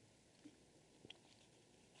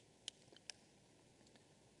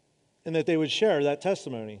 And that they would share that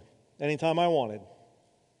testimony anytime I wanted.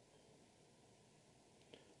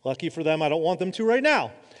 Lucky for them, I don't want them to right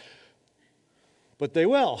now. But they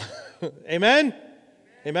will. Amen?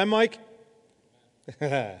 Amen, Mike?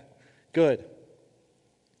 Good.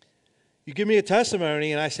 You give me a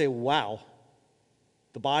testimony and I say, wow,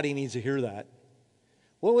 the body needs to hear that.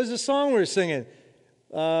 What was the song we were singing?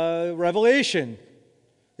 Revelation.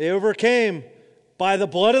 They overcame by the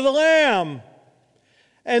blood of the Lamb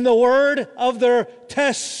and the word of their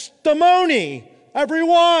testimony.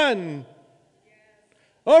 Everyone.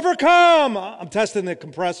 Overcome. I'm testing the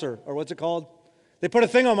compressor, or what's it called? They put a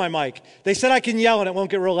thing on my mic. They said I can yell and it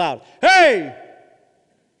won't get real loud. Hey!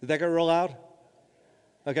 Did that get real loud?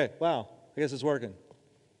 Okay, wow. I guess it's working.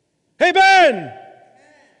 Hey, Ben!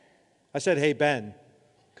 I said, hey, Ben,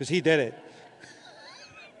 because he did it.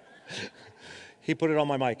 He put it on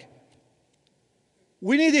my mic.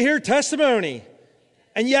 We need to hear testimony.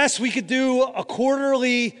 And yes, we could do a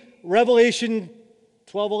quarterly Revelation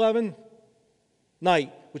 12:11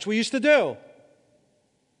 night, which we used to do.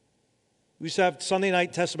 We used to have Sunday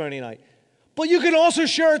night testimony night. But you can also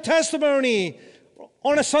share a testimony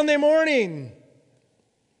on a Sunday morning.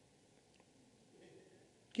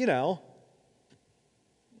 You know,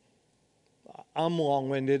 I'm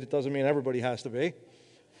long-winded. It doesn't mean everybody has to be.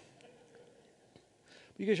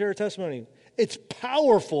 You can share a testimony. It's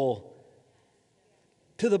powerful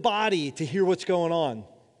to the body to hear what's going on.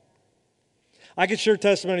 I could share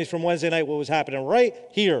testimonies from Wednesday night, what was happening right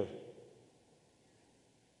here.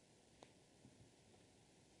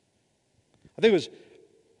 I think it was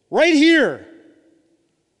right here.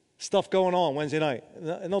 Stuff going on Wednesday night.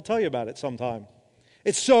 And they'll tell you about it sometime.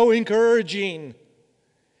 It's so encouraging.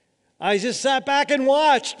 I just sat back and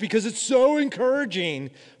watched because it's so encouraging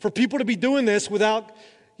for people to be doing this without,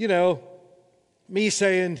 me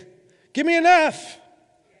saying, give me an F.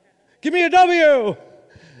 Give me a W.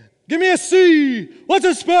 Give me a C. What's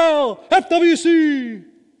it spell? FWC.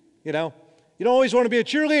 You know, you don't always want to be a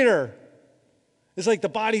cheerleader. It's like the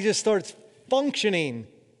body just starts functioning.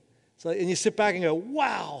 It's like, and you sit back and go,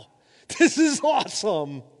 wow, this is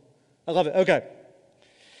awesome. I love it. Okay.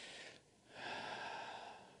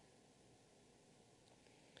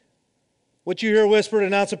 What you hear whispered,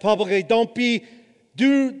 announce it publicly. Don't be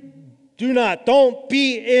in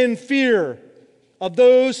fear of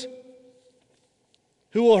those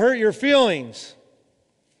who will hurt your feelings.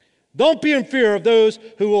 Don't be in fear of those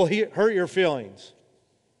who will hurt your feelings.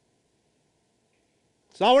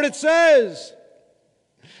 It's not what it says.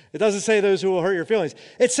 It doesn't say those who will hurt your feelings.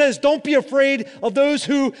 It says don't be afraid of those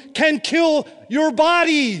who can kill your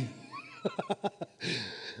body.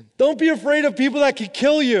 Don't be afraid of people that can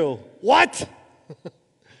kill you. What?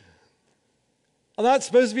 I'm not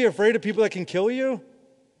supposed to be afraid of people that can kill you?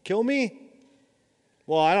 Kill me?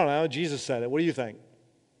 Well, I don't know. Jesus said it. What do you think?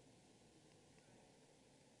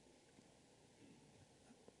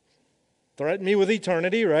 Threaten me with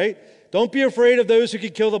eternity, right? Don't be afraid of those who can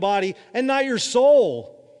kill the body and not your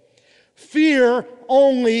soul. Fear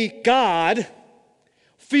only God.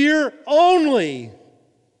 Fear only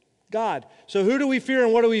God. So who do we fear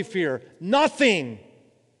and what do we fear? Nothing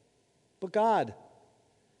but God.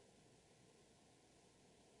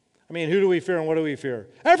 I mean, who do we fear and what do we fear?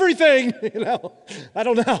 Everything, I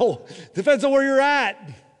don't know. Depends on where you're at.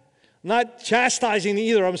 I'm not chastising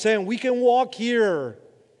either. I'm saying we can walk here.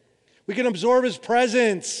 We can absorb His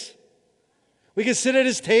presence. We can sit at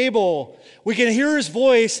His table. We can hear His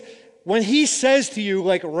voice when He says to you,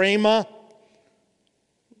 like Rhema,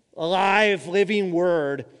 alive, living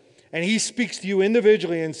word, and He speaks to you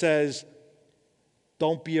individually and says,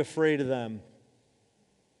 don't be afraid of them.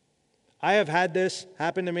 I have had this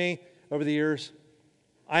happen to me over the years.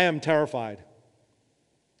 I am terrified.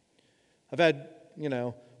 I've had,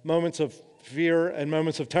 moments of fear and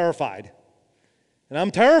moments of terrified. And I'm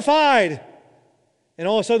terrified. And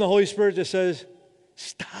all of a sudden the Holy Spirit just says,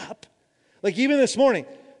 stop. Like even this morning,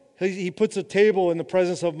 He puts a table in the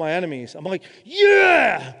presence of my enemies. I'm like,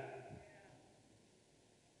 yeah!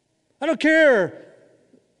 I don't care.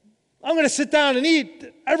 I'm going to sit down and eat.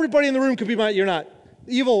 Everybody in the room could be you're not.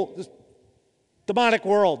 Evil, this demonic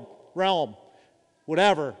realm,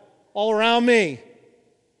 whatever, all around me.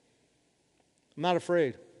 I'm not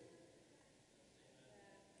afraid.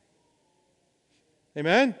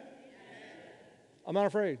 Amen? I'm not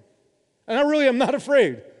afraid. And I'm not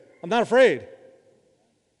afraid. I'm not afraid.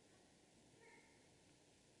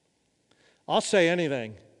 I'll say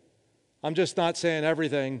anything. I'm just not saying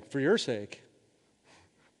everything for your sake.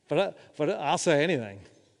 But I'll say anything.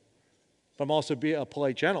 But I'm also be a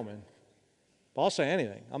polite gentleman. But I'll say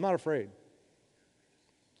anything. I'm not afraid.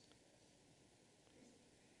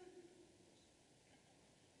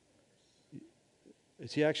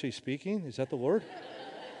 Is he actually speaking? Is that the Lord?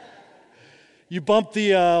 You bumped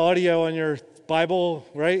the audio on your Bible,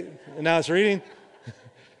 right? And now it's reading?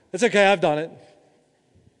 It's okay, I've done it.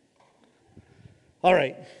 All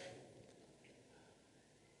right.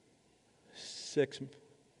 6.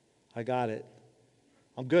 I got it.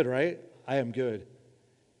 I'm good, right? I am good.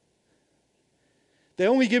 They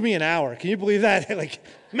only give me an hour. Can you believe that? Like,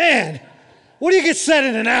 man, what do you get said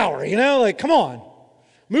in an hour? Like, come on.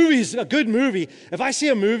 Movies, a good movie. If I see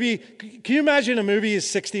a movie, can you imagine a movie is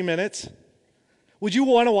 60 minutes? Would you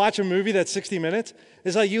want to watch a movie that's 60 minutes?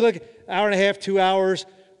 It's like you look, hour and a half, 2 hours.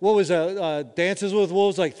 What was Dances with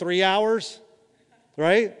Wolves, like 3 hours?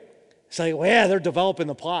 Right? It's like, well, yeah, they're developing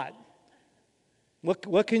the plot.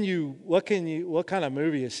 What kind of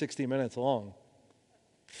movie is 60 minutes long?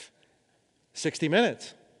 60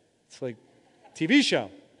 minutes. It's like a TV show,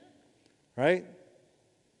 right?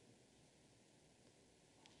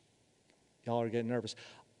 Y'all are getting nervous.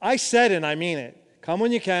 I said and I mean it. Come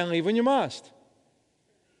when you can, leave when you must.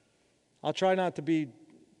 I'll try not to be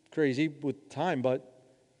crazy with time, but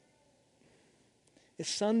it's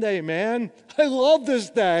Sunday, man. I love this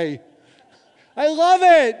day. I love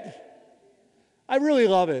it. I really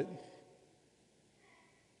love it.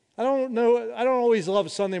 I don't always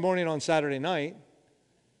love Sunday morning on Saturday night,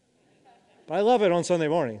 but I love it on Sunday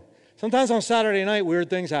morning. Sometimes on Saturday night, weird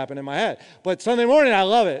things happen in my head, but Sunday morning, I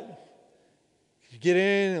love it. You get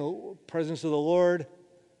in, presence of the Lord,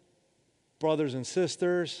 brothers and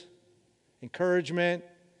sisters, encouragement.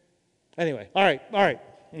 Anyway, all right,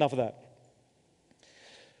 enough of that.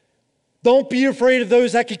 Don't be afraid of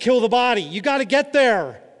those that can kill the body. You got to get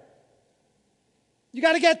there. You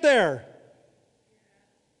got to get there.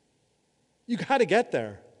 You got to get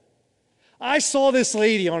there. I saw this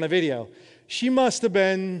lady on a video. She must have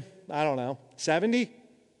been, 70.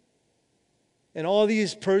 And all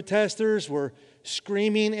these protesters were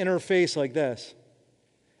screaming in her face like this.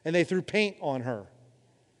 And they threw paint on her.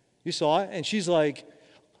 You saw it? And she's like,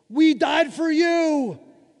 "We died for you.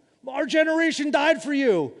 Our generation died for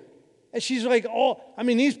you." And she's like,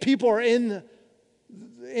 these people are in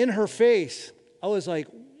her face. I was like,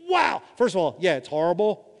 wow. First of all, yeah, it's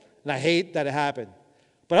horrible. And I hate that it happened.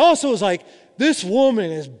 But I also was like, this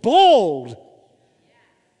woman is bold.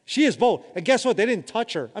 She is bold. And guess what? They didn't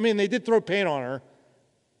touch her. They did throw paint on her.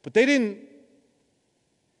 But they didn't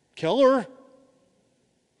kill her.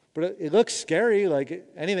 But it looks scary, like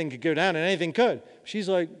anything could go down and anything could. She's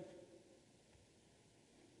like,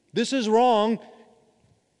 this is wrong.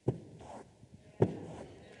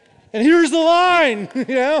 And here's the line,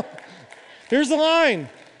 Here's the line.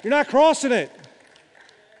 You're not crossing it.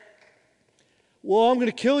 Well, I'm going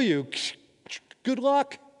to kill you. Good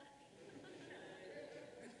luck.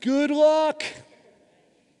 Good luck.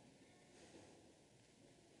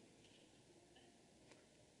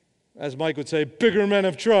 As Mike would say, bigger men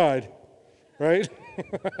have tried, right?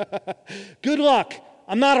 Good luck.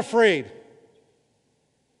 I'm not afraid.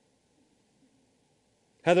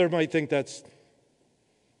 Heather might think that's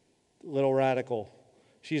a little radical.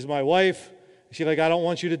 She's my wife. She's like, I don't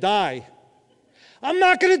want you to die. I'm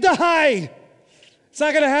not going to die. It's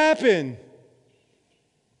not going to happen.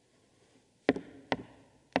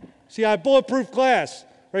 See, I have bulletproof glass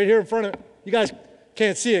right here in front of you. Guys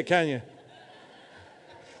can't see it, can you?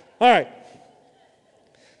 All right.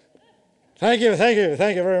 Thank you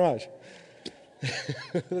very much.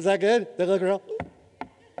 Was that good? Did that look real?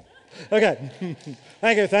 Okay.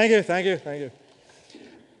 Thank you.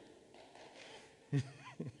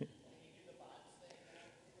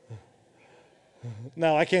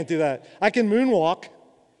 No, I can't do that. I can moonwalk.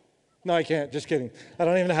 No, I can't. Just kidding. I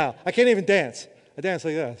don't even know how. I can't even dance. I dance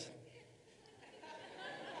like this.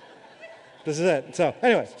 This is it. So,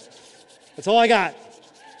 anyway, that's all I got.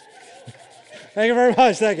 Thank you very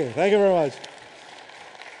much. Thank you very much.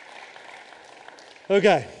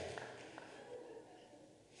 Okay.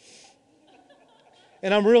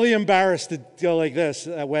 And I'm really embarrassed to go like this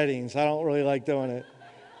at weddings. I don't really like doing it.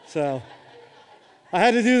 So, I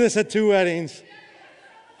had to do this at 2 weddings.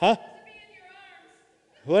 Huh?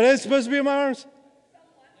 What is supposed to be in my arms?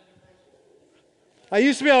 I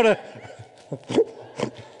used to be able to.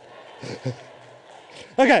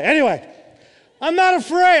 Okay, anyway. I'm not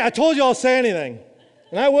afraid. I told you I'll say anything.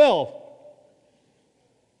 And I will.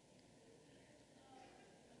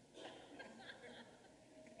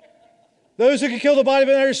 Those who can kill the body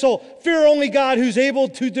but not your soul. Fear only God, who's able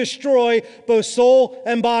to destroy both soul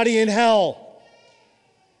and body in hell.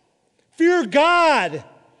 Fear God.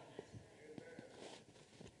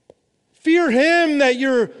 Fear Him that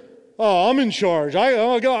I'm in charge.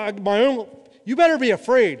 I got my own. You better be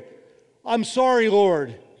afraid. I'm sorry,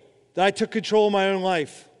 Lord, that I took control of my own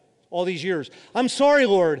life all these years. I'm sorry,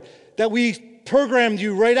 Lord, that we programmed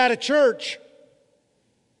you right out of church.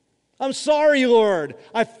 I'm sorry, Lord.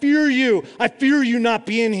 I fear you. I fear you not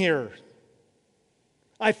being here.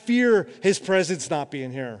 I fear His presence not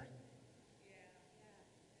being here.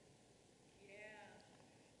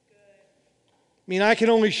 I can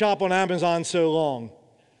only shop on Amazon so long,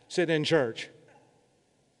 sitting in church,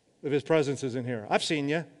 if His presence isn't here. I've seen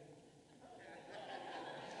you.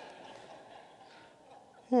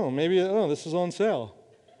 This is on sale.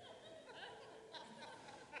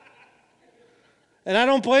 And I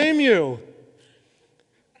don't blame you.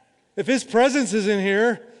 If His presence is in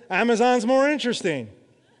here, Amazon's more interesting.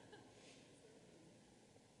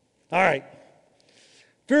 All right.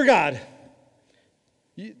 Fear God.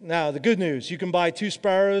 Now, the good news, you can buy 2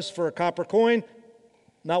 sparrows for a copper coin.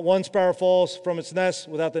 Not one sparrow falls from its nest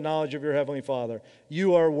without the knowledge of your Heavenly Father.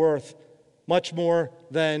 You are worth much more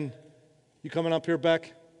than... You coming up here,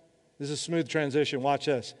 Beck? This is a smooth transition. Watch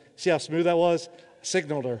this. See how smooth that was? I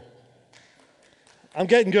signaled her. I'm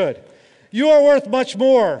getting good. You are worth much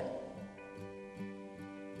more.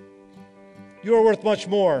 You are worth much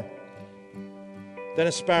more than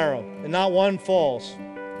a sparrow. And not one falls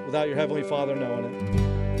without your Heavenly Father knowing it.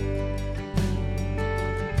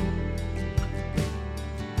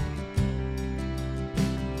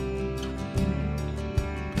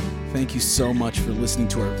 Thank you so much for listening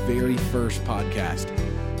to our very first podcast.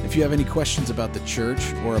 If you have any questions about the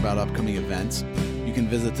church or about upcoming events, you can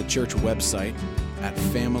visit the church website at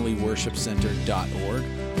familyworshipcenter.org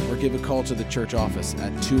or give a call to the church office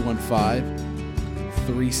at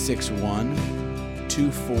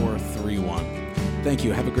 215-361-2431. Thank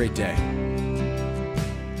you. Have a great day.